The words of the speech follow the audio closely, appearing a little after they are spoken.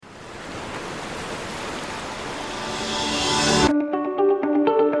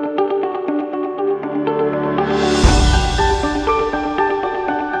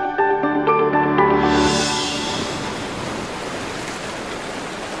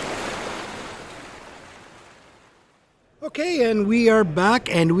Okay, and we are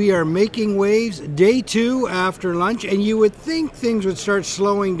back and we are making waves. Day 2 after lunch, and you would think things would start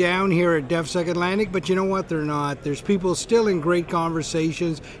slowing down here at DevSec Atlantic, but you know what? They're not. There's people still in great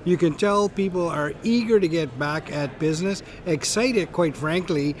conversations. You can tell people are eager to get back at business, excited, quite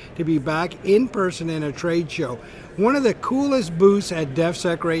frankly, to be back in person in a trade show. One of the coolest booths at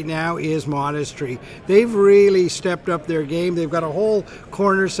DevSec right now is Modestry. They've really stepped up their game. They've got a whole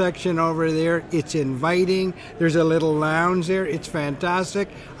corner section over there. It's inviting. There's a little lounge there. It's fantastic.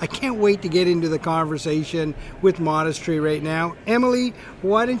 I can't wait to get into the conversation with Modestry right now. Emily,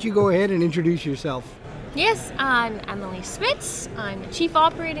 why don't you go ahead and introduce yourself? Yes, I'm Emily Spitz. I'm the Chief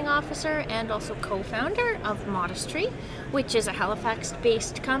Operating Officer and also co-founder of Modestry, which is a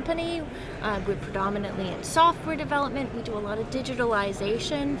Halifax-based company. We're predominantly in software development. We do a lot of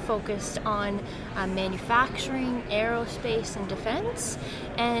digitalization focused on manufacturing, aerospace, and defense.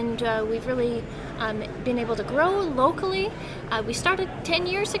 And we've really been able to grow locally. We started 10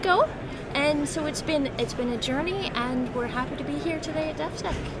 years ago. And so it's been a journey, and we're happy to be here today at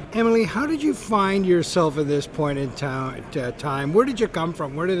DevSec. Emily, how did you find yourself at this point in time? Where did you come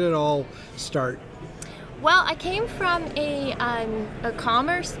from? Where did it all start? Well, I came from a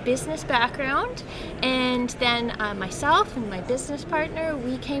commerce business background, and then myself and my business partner,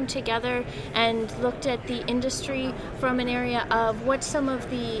 we came together and looked at the industry from an area of what's some of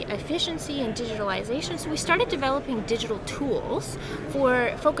the efficiency and digitalization. So we started developing digital tools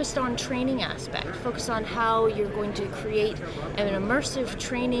focused on training aspect, focused on how you're going to create an immersive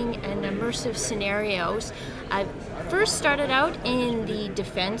training and immersive scenarios. I first started out in the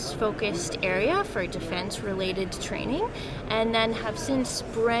defense-focused area for defense-related training, and then have since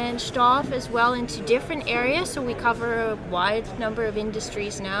branched off as well into different areas, so we cover a wide number of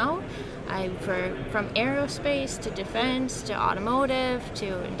industries now, from aerospace to defense to automotive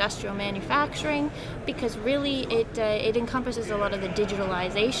to industrial manufacturing, because really it encompasses a lot of the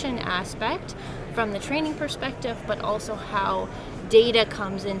digitalization aspect from the training perspective, but also how data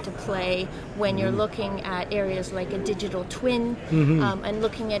comes into play when you're looking at areas like a digital twin, and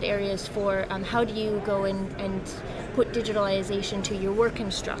looking at areas for how do you go and put digitalization to your work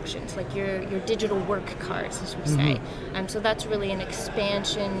instructions, like your digital work cards, as we say. So that's really an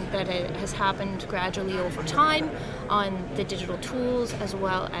expansion that has happened gradually over time on the digital tools as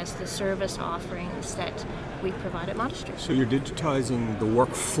well as the service offerings that we provide at Modestry. So you're digitizing the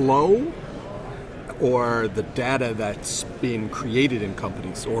workflow or the data that's being created in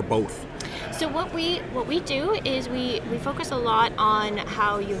companies, or both? So what we do is we focus a lot on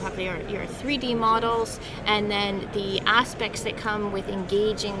how you have your 3D models, and then the aspects that come with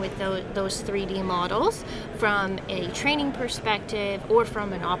engaging with those 3D models from a training perspective or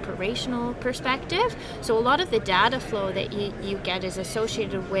from an operational perspective. So a lot of the data flow that you get is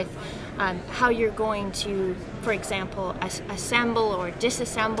associated with how you're going to, for example, assemble or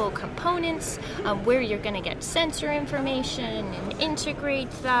disassemble components, where you're going to get sensor information and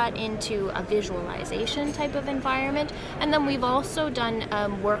integrate that into a visualization type of environment. And then we've also done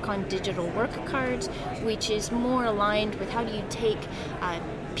work on digital work cards, which is more aligned with how do you take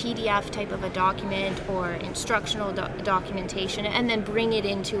PDF type of a document or instructional documentation and then bring it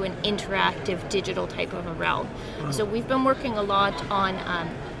into an interactive digital type of a realm. So we've been working a lot on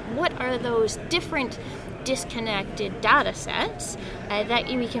what are those different disconnected data sets that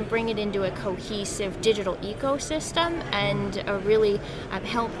we can bring it into a cohesive digital ecosystem and really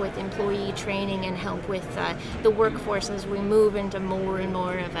help with employee training and help with the workforce as we move into more and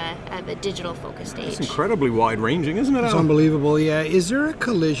more of a digital focused age. It's incredibly wide ranging, isn't it? It's unbelievable, yeah. Is there a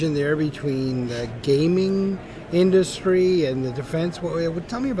collision there between the gaming industry and the defense?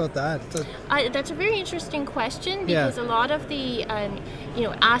 Tell me about that. That's a very interesting question, because a lot of the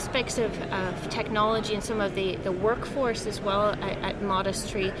aspects of technology and some of the workforce as well at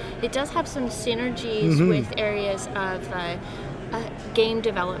Modestry, it does have some synergies with areas of game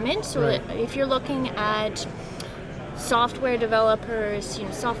development. So if you're looking at software developers,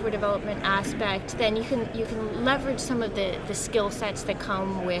 software development aspect, then you can leverage some of the skill sets that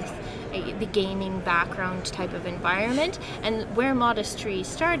come with the gaming background type of environment. And where Modestry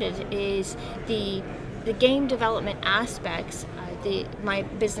started is the game development aspects. My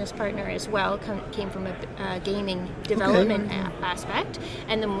business partner as well came from a gaming development aspect,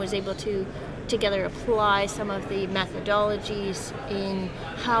 and then was able to together apply some of the methodologies in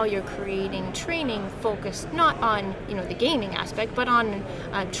how you're creating training focused not on the gaming aspect, but on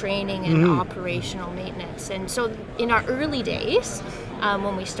training and operational maintenance. And so in our early days,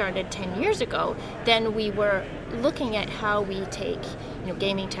 when we started 10 years ago, then we were looking at how we take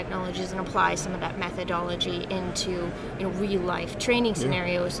gaming technologies and apply some of that methodology into real life training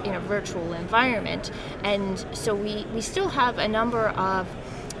scenarios in a virtual environment. And so we still have a number of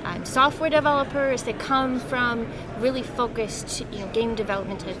software developers that come from really focused game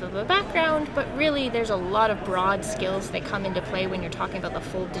development type of a background, but really there's a lot of broad skills that come into play when you're talking about the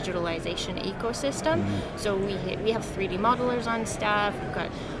full digitalization ecosystem. So we have 3D modelers on staff, we've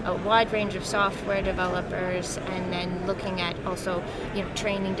got a wide range of software developers, and then looking at also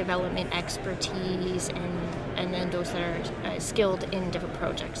training development expertise, and then those that are skilled in different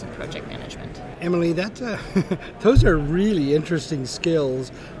projects and project management. Emily, those are really interesting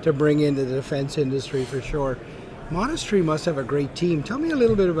skills to bring into the defense industry for sure. Monastery must have a great team. Tell me a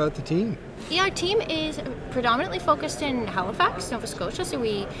little bit about the team. Yeah, our team is predominantly focused in Halifax, Nova Scotia. So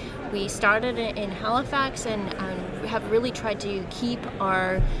we started in Halifax and have really tried to keep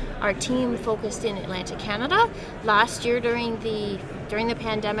our team focused in Atlantic Canada. Last year during the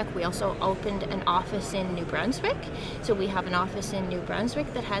pandemic, we also opened an office in New Brunswick. So we have an office in New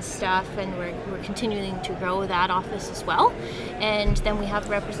Brunswick that has staff, and we're continuing to grow that office as well. And then we have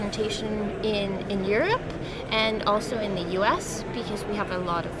representation in Europe and also in the US, because we have a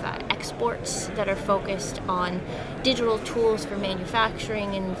lot of exports that are focused on digital tools for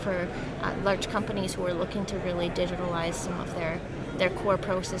manufacturing and for large companies who are looking to really digitalize some of their core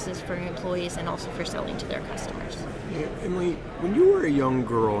processes for employees and also for selling to their customers. Yeah, Emily, when you were a young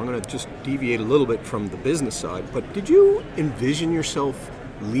girl, I'm going to just deviate a little bit from the business side, but did you envision yourself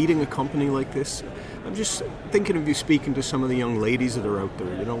leading a company like this? I'm just thinking of you speaking to some of the young ladies that are out there.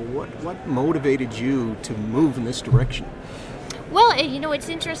 What motivated you to move in this direction? Well, it's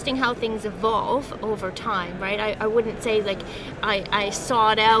interesting how things evolve over time, right? I wouldn't say I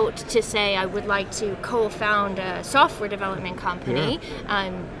sought out to say I would like to co-found a software development company,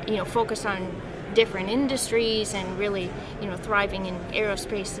 focus on different industries and really, thriving in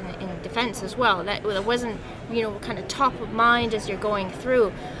aerospace and defense as well. That wasn't, kind of top of mind as you're going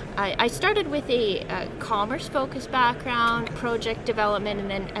through. I started with a commerce-focused background, project development,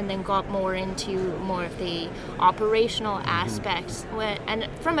 and then got more into more of the operational aspects. And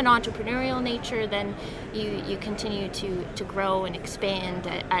from an entrepreneurial nature, then you continue to grow and expand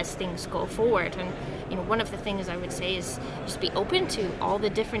as things go forward. And one of the things I would say is just be open to all the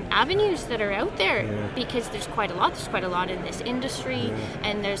different avenues that are out there, because there's quite a lot. There's quite a lot in this industry,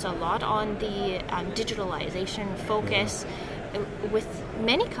 and there's a lot on the digitalization focus. With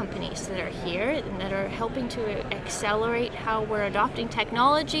many companies that are here and that are helping to accelerate how we're adopting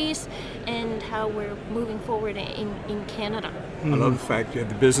technologies and how we're moving forward in Canada. I love the fact you have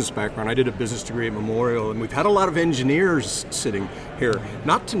the business background. I did a business degree at Memorial, and we've had a lot of engineers sitting here.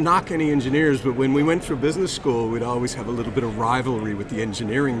 Not to knock any engineers, but when we went through business school, we'd always have a little bit of rivalry with the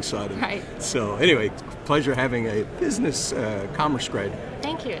engineering side of it. Right. So anyway, pleasure having a business commerce grad.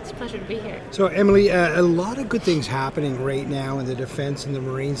 Thank you. It's a pleasure to be here. So, Emily, a lot of good things happening right now in the defense and the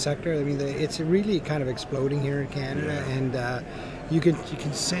marine sector. I mean, it's really kind of exploding here in Canada, and you can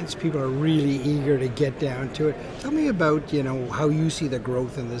sense people are really eager to get down to it. Tell me about how you see the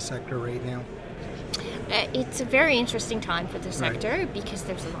growth in this sector right now. It's a very interesting time for the sector because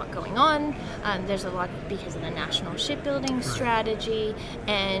there's a lot going on. There's a lot because of the national shipbuilding strategy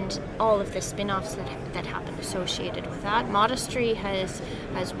and all of the spin-offs that happen associated with that. Monastery has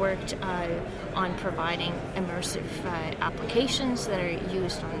worked on providing immersive applications that are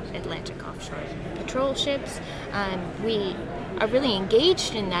used on Atlantic offshore patrol ships. We are really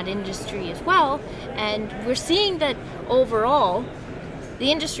engaged in that industry as well, and we're seeing that overall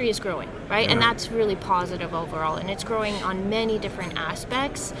the industry is growing, right? And that's really positive overall, and it's growing on many different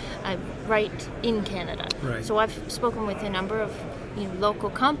aspects right in Canada. Right. So I've spoken with a number of local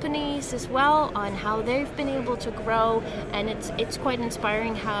companies as well on how they've been able to grow, and it's quite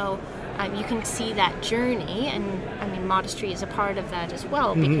inspiring how you can see that journey, and I mean Monastery is a part of that as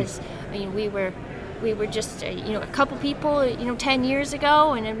well, because we were just a couple people 10 years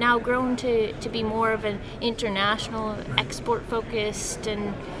ago, and have now grown to be more of an international export focused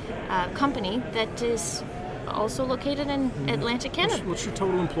and company that is also located in Atlantic Canada. What's your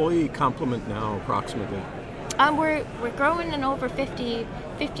total employee complement now approximately? We're growing in over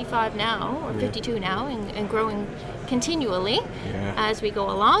 55 now, or 52 now, and growing continually as we go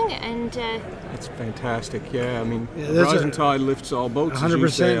along. And that's fantastic. Yeah, I mean, that's rising tide lifts all boats.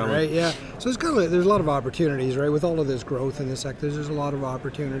 100%, right? Yeah. So there's a lot of opportunities, right? With all of this growth in the sectors, there's a lot of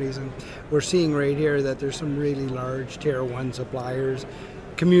opportunities, and we're seeing right here that there's some really large tier 1 suppliers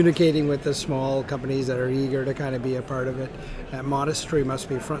communicating with the small companies that are eager to kind of be a part of it. Modest Tree must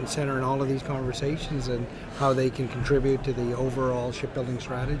be front and center in all of these conversations and how they can contribute to the overall shipbuilding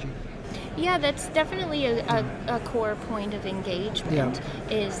strategy. Yeah, that's definitely a core point of engagement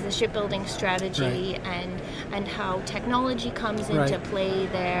is the shipbuilding strategy and how technology comes into play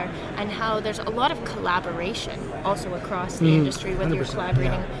there, and how there's a lot of collaboration also across the industry, whether you're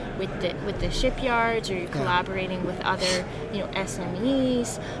collaborating with the shipyards or you're collaborating with other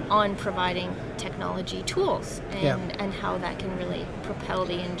SMEs on providing technology tools and how that can really propel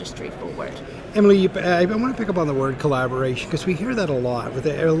the industry forward. Emily, I want to pick up on the word collaboration because we hear that a lot. With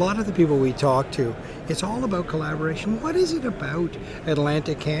a lot of the people we talk to, it's all about collaboration. What is it about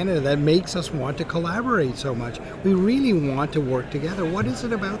Atlantic Canada that makes us want to collaborate so much? We really want to work together. What is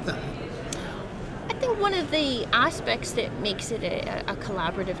it about that? I think one of the aspects that makes it a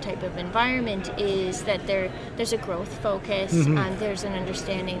collaborative type of environment is that there's a growth focus and there's an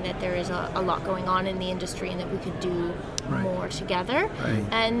understanding that there is a lot going on in the industry and that we could do more together. Right.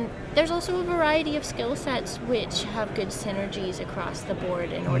 And there's also a variety of skill sets which have good synergies across the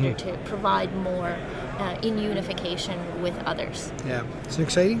board in order to provide more in unification with others. Yeah, it's an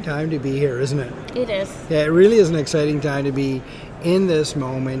exciting time to be here, isn't it? It is. Yeah, it really is an exciting time to be in this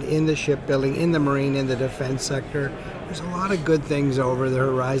moment, in the shipbuilding, in the marine, in the defense sector. There's a lot of good things over the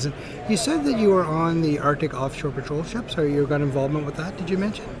horizon. You said that you were on the Arctic Offshore Patrol ship, so you got involvement with that, did you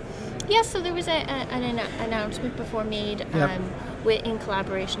mention? Yes, so there was an announcement before made in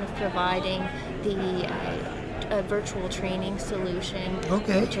collaboration of providing the virtual training solution,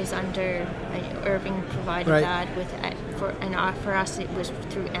 which is under Irving provided that for us it was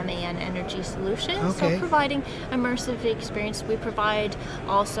through MAN Energy Solutions. So providing immersive experience. We provide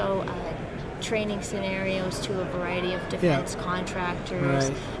also training scenarios to a variety of defense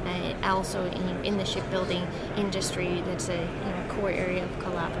contractors, and also in the shipbuilding industry. That's a core area of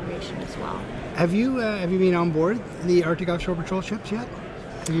collaboration as well. Have you been on board the Arctic Offshore Patrol ships yet?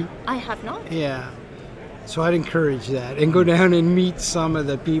 I have not. Yeah. So I'd encourage that and go down and meet some of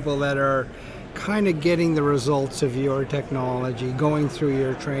the people that are kind of getting the results of your technology, going through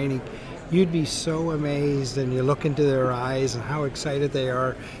your training. You'd be so amazed, and you look into their eyes and how excited they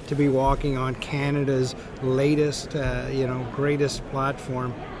are to be walking on Canada's latest, greatest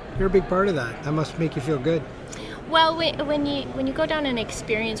platform. You're a big part of that. That must make you feel good. Well, when you go down and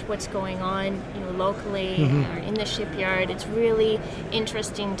experience what's going on, locally or in the shipyard, it's really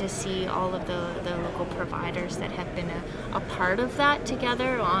interesting to see all of the local providers that have been a part of that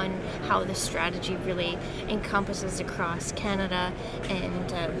together on how the strategy really encompasses across Canada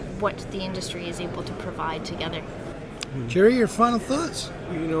and what the industry is able to provide together. Jerry, your final thoughts?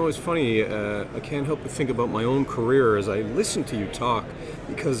 It's funny. I can't help but think about my own career as I listen to you talk,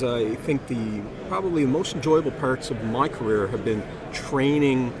 because I think probably the most enjoyable parts of my career have been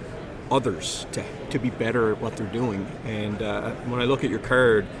training others to be better at what they're doing. And when I look at your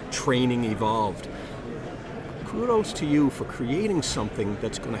card, training evolved. Kudos to you for creating something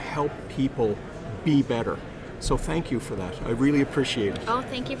that's going to help people be better. So thank you for that. I really appreciate it. Oh,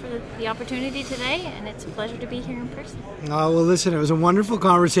 thank you for the opportunity today, and it's a pleasure to be here in person. Oh, well, listen, it was a wonderful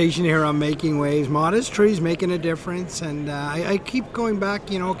conversation here on Making Waves. Modest Tree's making a difference, and I keep going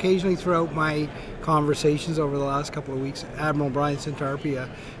back, occasionally throughout my conversations over the last couple of weeks. Admiral Brian Santarpia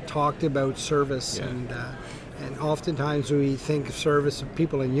talked about service, and oftentimes we think of service of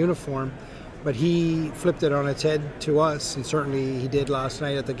people in uniform, but he flipped it on its head to us, and certainly he did last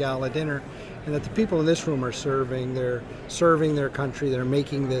night at the gala dinner, and that the people in this room are serving. They're serving their country. They're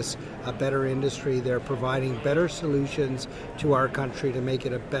making this a better industry. They're providing better solutions to our country to make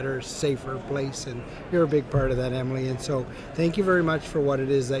it a better, safer place. And you're a big part of that, Emily. And so thank you very much for what it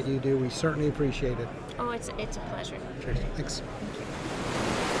is that you do. We certainly appreciate it. Oh, it's a pleasure. Sure. Thanks.